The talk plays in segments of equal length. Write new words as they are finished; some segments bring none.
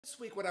This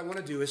week, what I want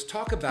to do is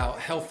talk about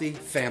healthy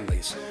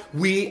families.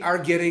 We are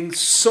getting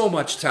so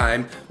much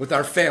time with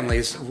our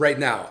families right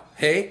now.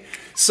 Hey,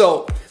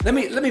 so let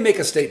me make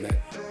a statement.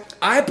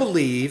 I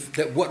believe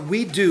that what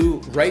we do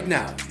right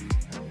now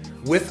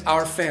with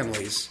our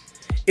families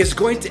is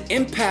going to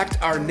impact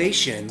our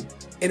nation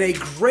in a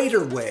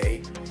greater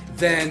way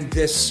than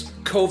this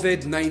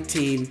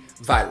COVID-19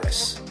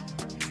 virus.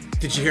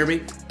 Did you hear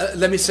me?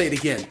 Let me say it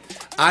again.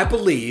 I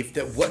believe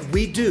that what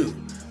we do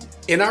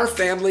in our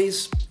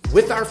families,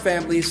 with our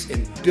families,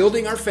 and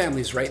building our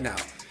families right now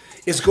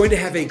is going to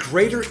have a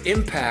greater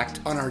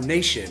impact on our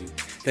nation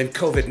than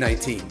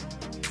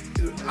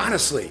COVID-19.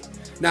 Honestly.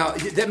 Now,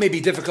 that may be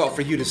difficult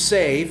for you to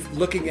say,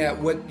 looking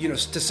at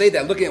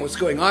looking at what's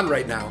going on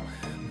right now,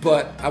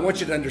 but I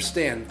want you to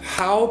understand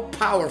how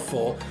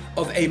powerful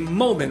of a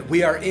moment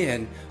we are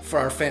in for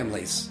our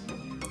families.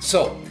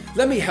 So,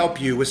 let me help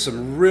you with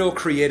some real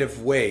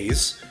creative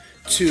ways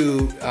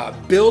to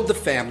build the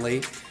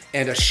family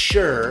and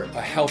assure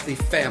a healthy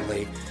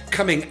family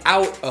coming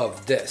out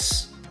of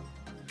this.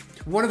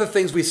 One of the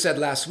things we said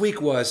last week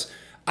was,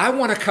 I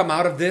want to come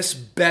out of this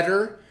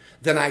better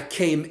than I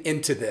came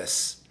into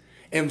this.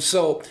 And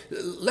so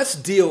let's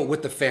deal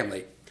with the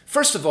family.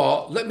 First of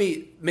all, let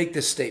me make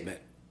this statement.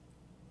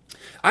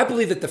 I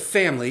believe that the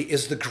family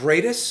is the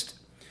greatest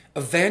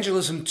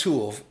evangelism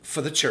tool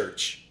for the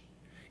church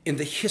in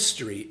the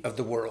history of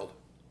the world.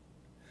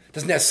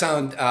 Doesn't that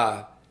sound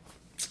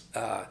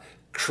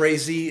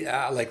crazy,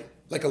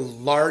 like a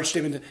large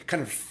statement,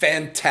 kind of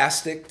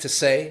fantastic to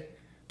say?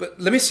 But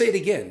let me say it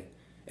again,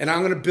 and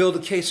I'm going to build a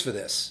case for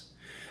this.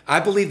 I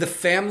believe the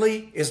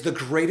family is the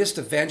greatest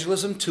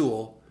evangelism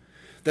tool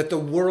that the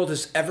world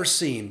has ever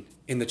seen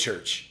in the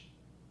church.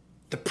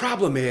 The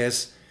problem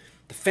is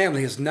the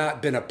family has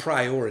not been a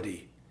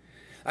priority.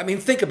 I mean,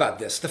 think about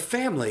this. The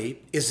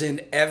family is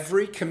in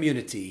every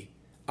community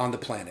on the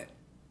planet.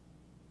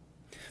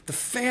 The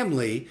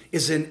family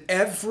is in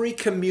every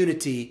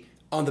community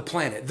on the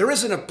planet. There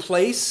isn't a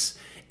place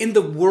in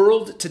the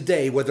world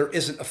today where there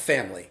isn't a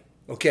family,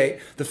 okay?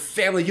 The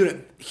family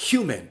unit,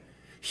 humanity.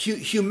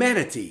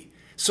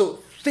 So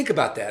think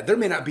about that. There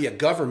may not be a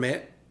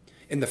government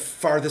in the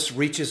farthest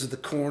reaches of the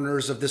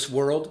corners of this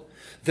world.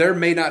 There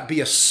may not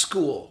be a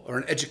school or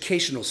an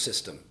educational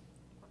system.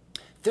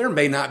 There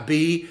may not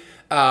be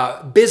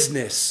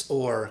business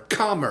or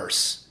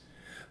commerce.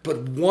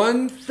 But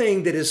one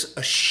thing that is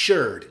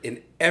assured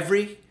in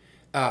every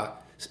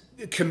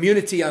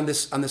community on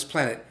this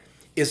planet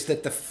is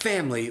that the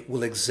family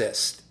will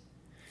exist.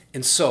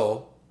 And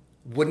so,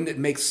 wouldn't it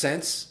make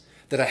sense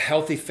that a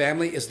healthy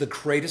family is the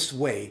greatest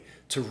way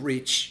to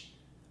reach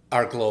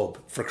our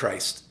globe for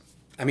Christ?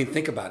 I mean,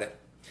 think about it.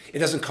 It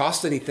doesn't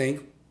cost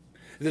anything.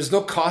 There's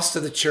no cost to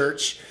the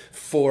church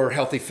for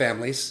healthy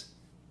families.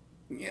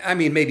 I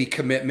mean, maybe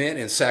commitment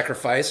and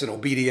sacrifice and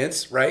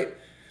obedience, right?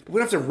 But we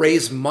don't have to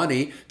raise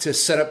money to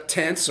set up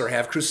tents or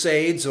have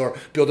crusades or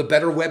build a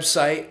better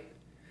website,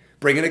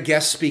 bring in a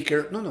guest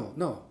speaker.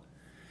 No.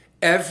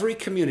 Every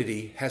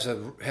community has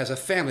a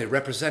family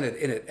represented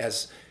in it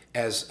as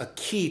a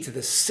key to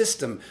the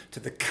system, to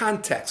the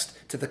context,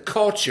 to the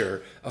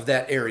culture of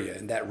that area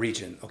and that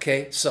region.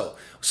 Okay, so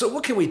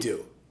what can we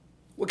do?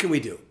 What can we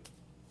do?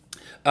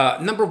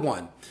 Number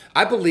one,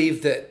 I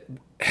believe that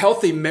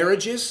healthy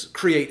marriages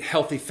create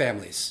healthy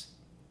families.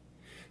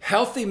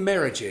 Healthy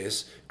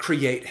marriages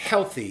create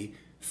healthy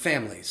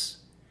families.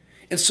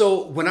 And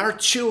so when our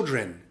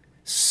children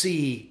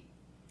see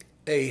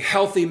a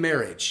healthy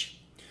marriage,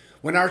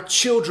 when our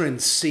children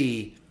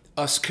see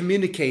us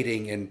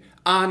communicating and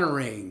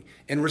honoring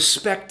and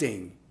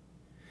respecting,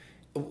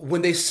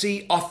 when they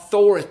see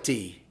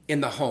authority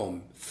in the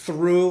home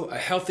through a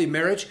healthy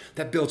marriage,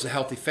 that builds a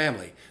healthy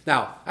family.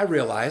 Now, I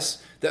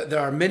realize that there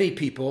are many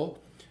people,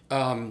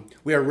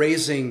 we are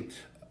raising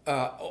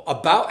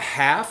about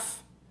half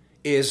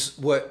is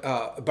what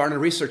Barna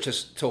Research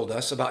has told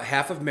us, about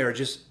half of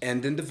marriages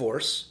end in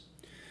divorce,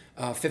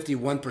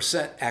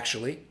 51%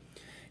 actually.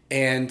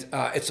 And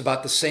it's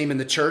about the same in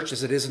the church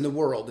as it is in the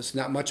world. It's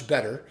not much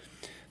better.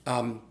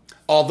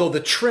 Although the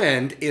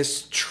trend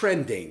is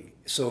trending.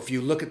 So if you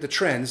look at the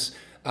trends,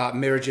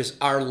 marriages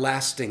are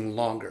lasting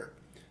longer.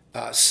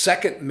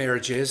 Second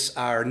marriages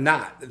are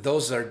not.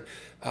 Those are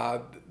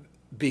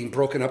being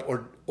broken up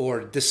or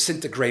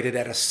disintegrated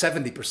at a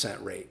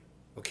 70% rate.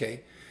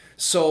 Okay?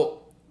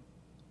 So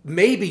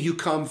maybe you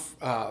come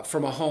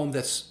from a home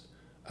that's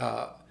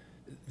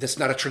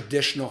not a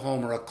traditional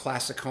home or a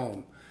classic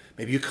home.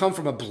 Maybe you come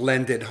from a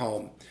blended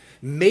home.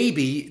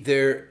 Maybe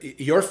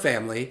your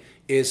family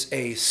is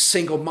a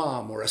single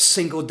mom or a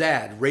single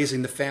dad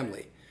raising the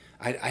family.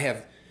 I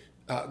have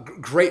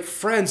great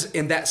friends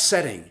in that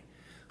setting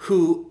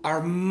who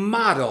are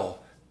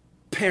model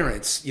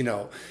parents,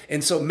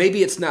 And so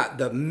maybe it's not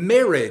the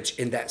marriage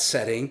in that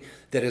setting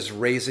that is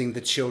raising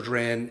the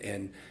children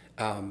and,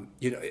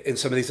 and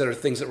some of these other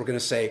things that we're going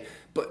to say,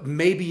 but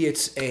maybe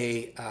it's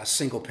a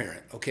single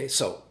parent. Okay,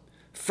 so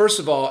first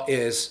of all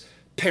is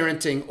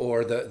parenting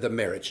or the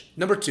marriage.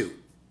 Number two,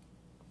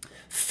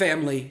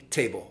 family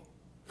table.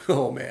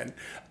 Oh man,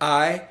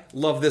 I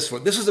love this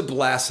one. This was a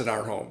blast in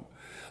our home.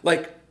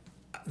 Like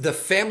the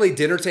family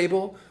dinner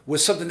table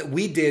was something that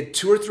we did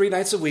 2 or 3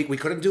 nights a week. We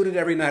couldn't do it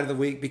every night of the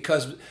week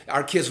because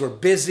our kids were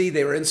busy.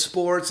 They were in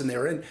sports and they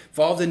were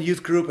involved in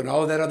youth group and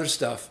all of that other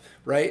stuff,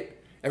 right?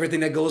 Everything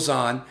that goes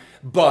on.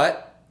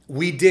 But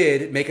we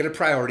did make it a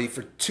priority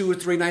for 2 or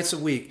 3 nights a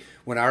week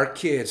when our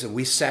kids and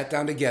we sat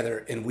down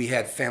together and we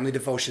had family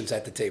devotions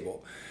at the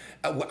table.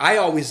 I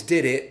always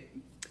did it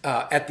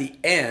at the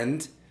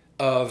end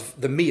of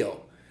the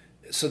meal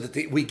so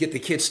that we get the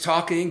kids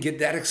talking, get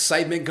that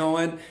excitement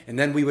going, and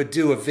then we would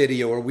do a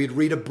video or we'd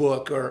read a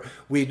book or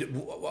we'd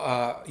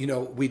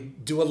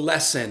do a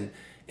lesson,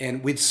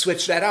 and we'd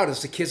switch that out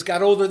as the kids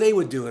got older. They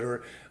would do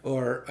it,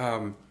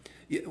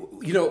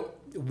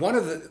 one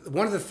of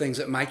the things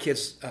that my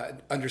kids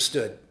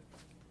understood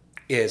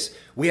is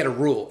we had a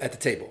rule at the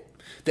table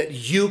that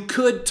you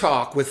could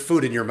talk with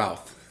food in your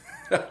mouth.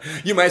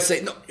 You might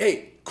say, no,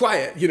 hey,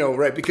 quiet,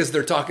 right? Because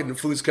they're talking and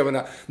food's coming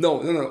out. No,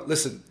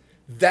 listen,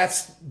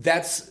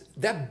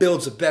 that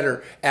builds a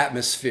better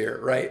atmosphere,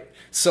 right?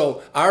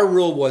 So our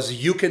rule was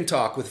you can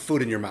talk with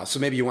food in your mouth. So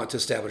maybe you want to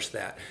establish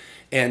that.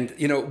 And,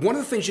 one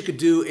of the things you could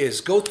do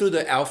is go through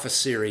the Alpha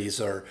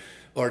series or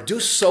do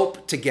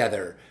SOAP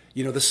together.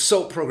 The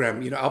SOAP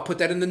program, I'll put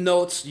that in the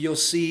notes. You'll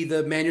see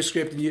the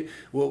manuscript and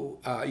you'll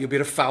be able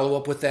to follow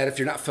up with that if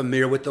you're not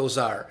familiar with those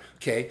are,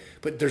 okay?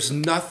 But there's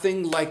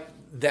nothing like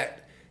that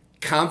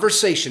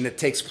conversation that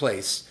takes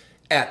place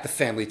at the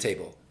family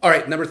table. All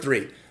right, number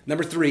three.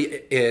 Number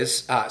three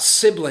is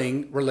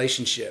sibling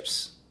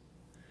relationships.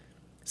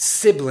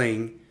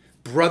 Sibling,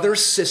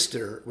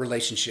 brother-sister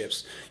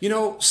relationships.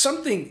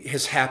 Something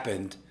has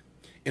happened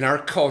in our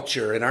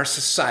culture, in our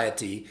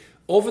society,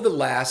 over the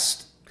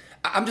last,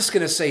 I'm just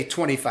going to say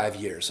 25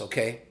 years,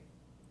 okay?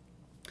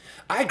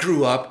 I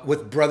grew up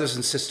with brothers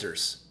and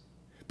sisters,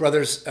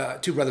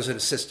 two brothers and a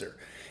sister.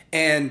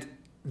 And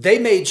we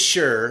made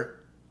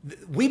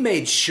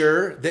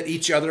sure that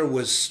each other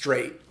was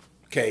straight,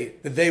 okay?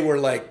 That they were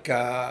like,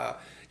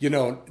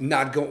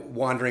 not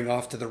wandering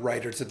off to the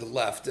right or to the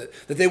left, that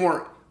they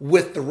weren't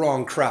with the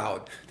wrong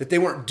crowd, that they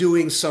weren't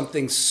doing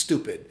something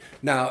stupid.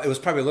 Now, it was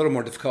probably a little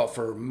more difficult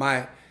for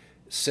my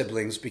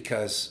siblings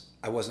because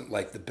I wasn't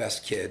like the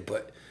best kid,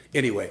 but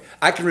anyway,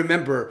 I can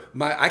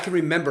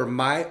remember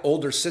my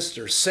older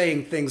sister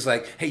saying things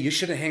like, hey, you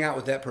shouldn't hang out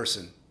with that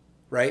person,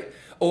 right?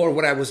 Or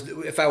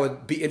if I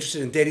would be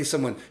interested in dating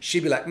someone,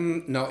 she'd be like,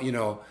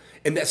 no,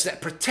 and that's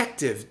that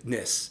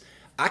protectiveness.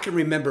 I can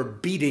remember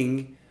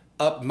beating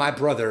up my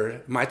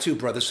two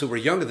brothers who were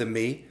younger than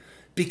me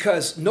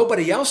because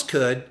nobody else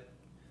could,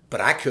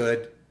 but I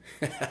could.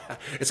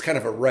 It's kind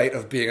of a right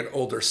of being an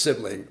older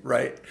sibling,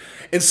 right?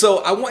 And so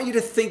I want you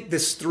to think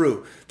this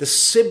through. The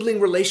sibling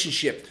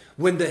relationship,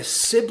 when the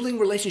sibling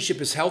relationship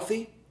is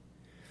healthy,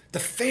 the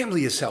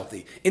family is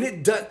healthy.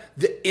 And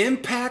the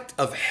impact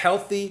of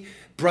healthy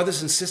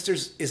brothers and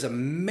sisters is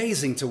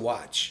amazing to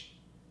watch.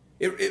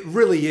 It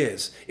really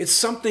is. It's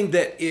something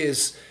that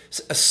is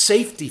a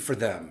safety for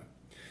them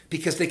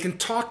because they can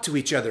talk to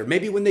each other.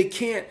 Maybe when they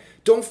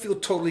don't feel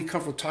totally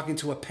comfortable talking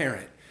to a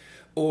parent,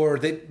 or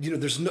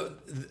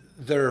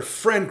their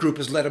friend group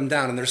has let them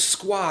down and their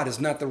squad is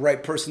not the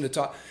right person to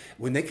talk.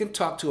 When they can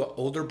talk to an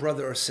older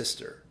brother or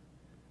sister,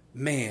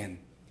 man,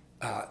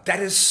 that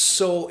is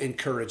so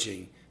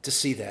encouraging to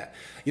see that.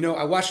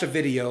 I watched a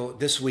video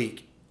this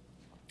week,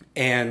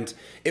 and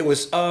it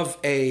was of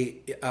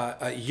a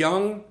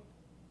young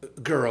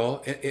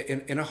girl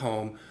in a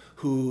home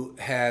who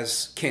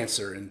has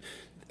cancer, and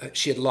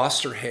she had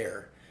lost her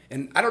hair.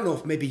 And I don't know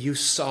if maybe you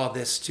saw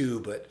this too,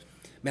 but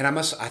man,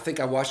 I think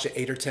I watched it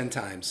 8 or 10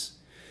 times.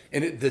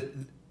 And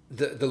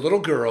the little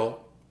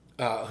girl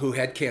who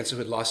had cancer,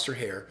 who had lost her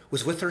hair,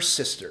 was with her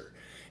sister.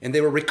 And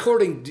they were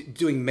recording,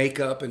 doing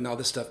makeup and all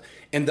this stuff.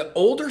 And the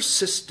older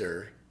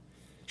sister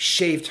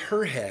shaved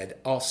her head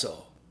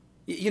also.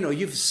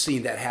 You've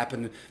seen that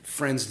happen.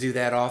 Friends do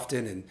that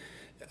often, and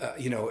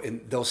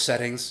in those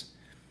settings.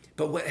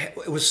 But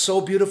it was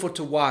so beautiful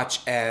to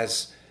watch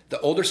as the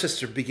older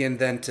sister began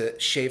then to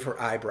shave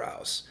her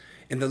eyebrows.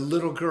 And the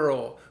little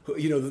girl,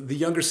 the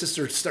younger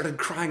sister started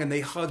crying, and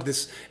they hugged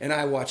this. And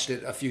I watched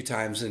it a few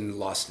times and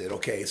lost it.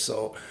 Okay,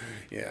 so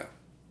yeah.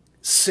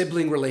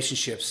 Sibling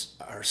relationships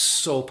are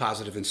so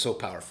positive and so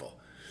powerful.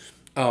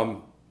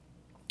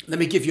 Let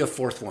me give you a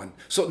fourth one.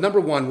 So number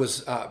one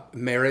was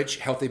marriage,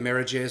 healthy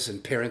marriages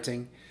and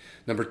parenting.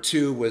 Number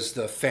two was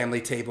the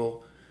family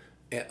table,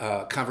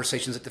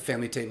 conversations at the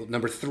family table.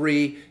 Number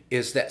three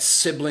is that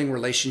sibling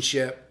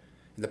relationship,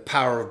 the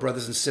power of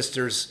brothers and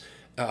sisters.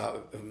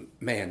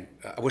 Man,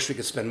 I wish we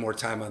could spend more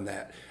time on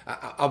that.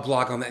 I'll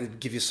blog on that and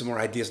give you some more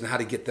ideas on how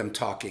to get them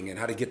talking and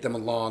how to get them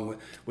along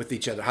with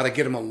each other, how to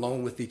get them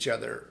alone with each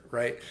other,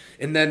 right?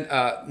 And then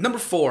number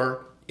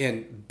four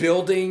in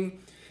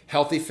building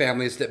healthy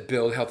families that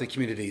build healthy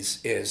communities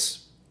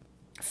is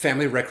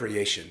family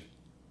recreation,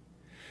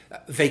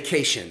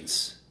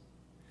 vacations.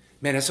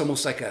 Man, it's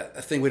almost like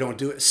a thing we don't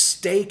do.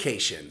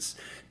 Staycations,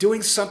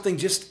 doing something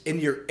just in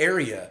your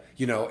area,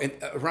 and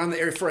around the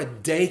area for a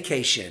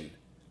daycation.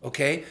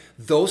 Okay?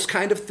 Those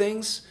kind of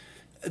things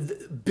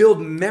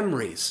build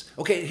memories.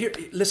 Okay, here,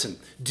 listen.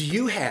 Do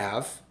you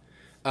have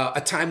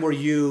a time where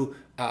you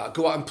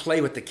go out and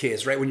play with the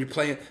kids, right? When you're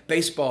playing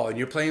baseball and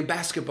you're playing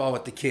basketball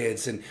with the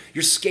kids and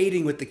you're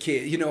skating with the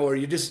kids, or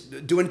you're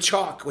just doing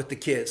chalk with the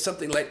kids,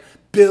 something like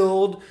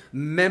build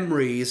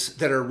memories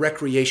that are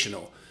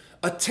recreational.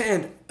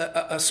 Attend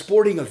a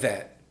sporting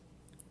event.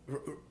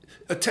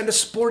 Attend a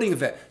sporting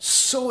event.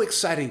 So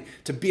exciting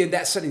to be in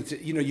that setting.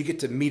 You get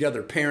to meet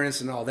other parents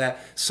and all that.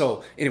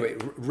 So anyway,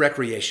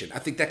 recreation. I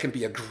think that can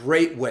be a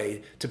great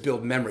way to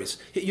build memories.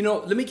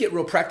 Let me get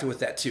real practical with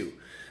that too.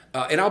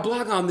 And I'll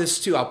blog on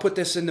this too. I'll put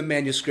this in the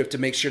manuscript to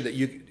make sure that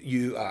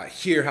you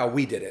hear how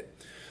we did it.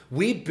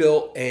 We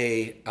built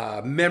a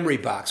memory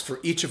box for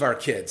each of our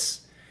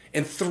kids.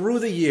 And through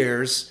the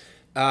years,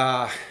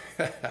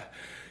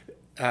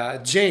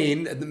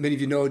 Jane, many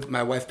of you know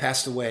my wife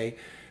passed away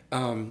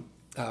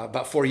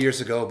about 4 years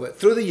ago, but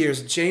through the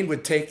years, Jane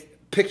would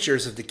take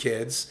pictures of the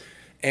kids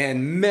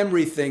and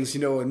memory things,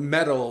 and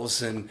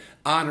medals and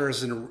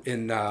honors and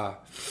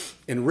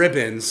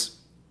ribbons,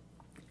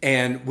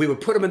 and we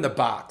would put them in the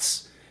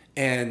box.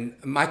 And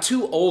my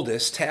two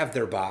oldest have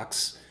their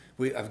box.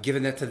 I've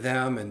given that to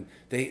them, and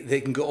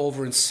they can go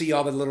over and see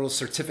all the little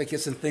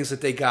certificates and things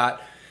that they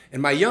got.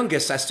 And my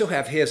youngest, I still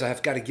have his. I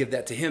have got to give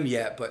that to him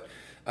yet, but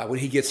when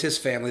he gets his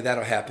family,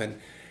 that'll happen.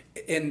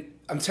 And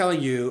I'm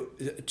telling you,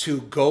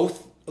 to go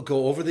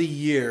over the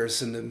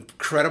years and the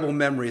incredible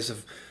memories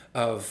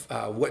of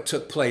what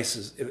took place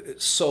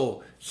is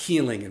so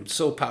healing and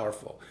so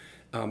powerful.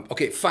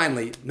 Okay,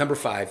 finally, number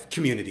 5,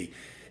 community.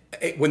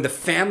 When the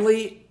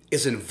family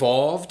is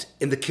involved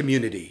in the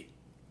community,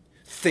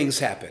 things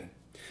happen.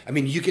 I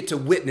mean, you get to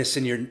witness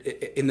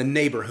in the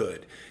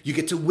neighborhood. You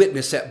get to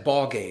witness at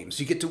ball games.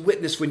 You get to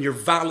witness when you're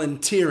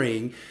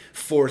volunteering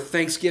for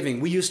Thanksgiving.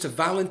 We used to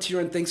volunteer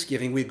on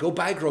Thanksgiving. We'd go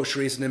buy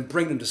groceries and then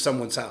bring them to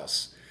someone's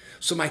house.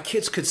 So my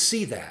kids could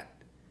see that.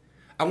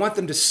 I want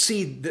them to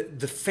see that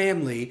the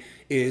family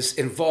is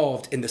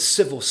involved in the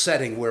civil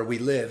setting where we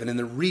live and in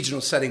the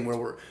regional setting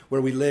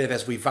where we live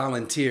as we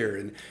volunteer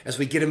and as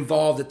we get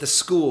involved at the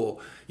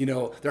school.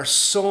 There are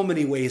so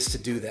many ways to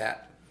do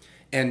that.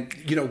 And,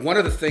 one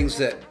of the things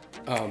that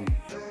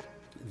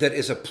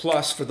is a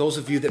plus for those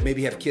of you that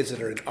maybe have kids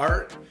that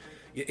are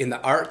in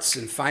the arts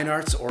and fine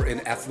arts or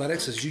in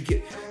athletics is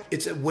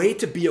it's a way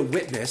to be a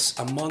witness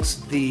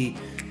amongst the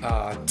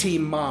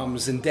team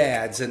moms and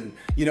dads and,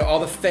 all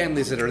the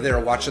families that are there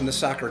watching the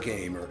soccer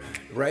game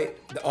right?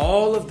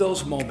 All of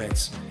those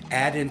moments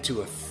add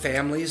into a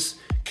family's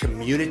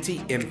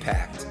community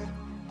impact.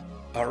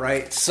 All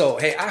right. So,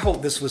 hey, I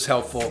hope this was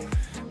helpful.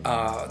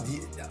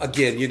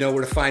 Again, you know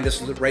where to find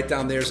us. Right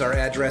down there's our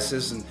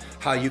addresses and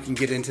how you can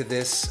get into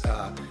this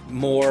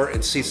more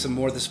and see some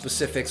more of the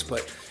specifics.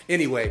 But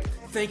anyway,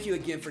 thank you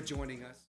again for joining us.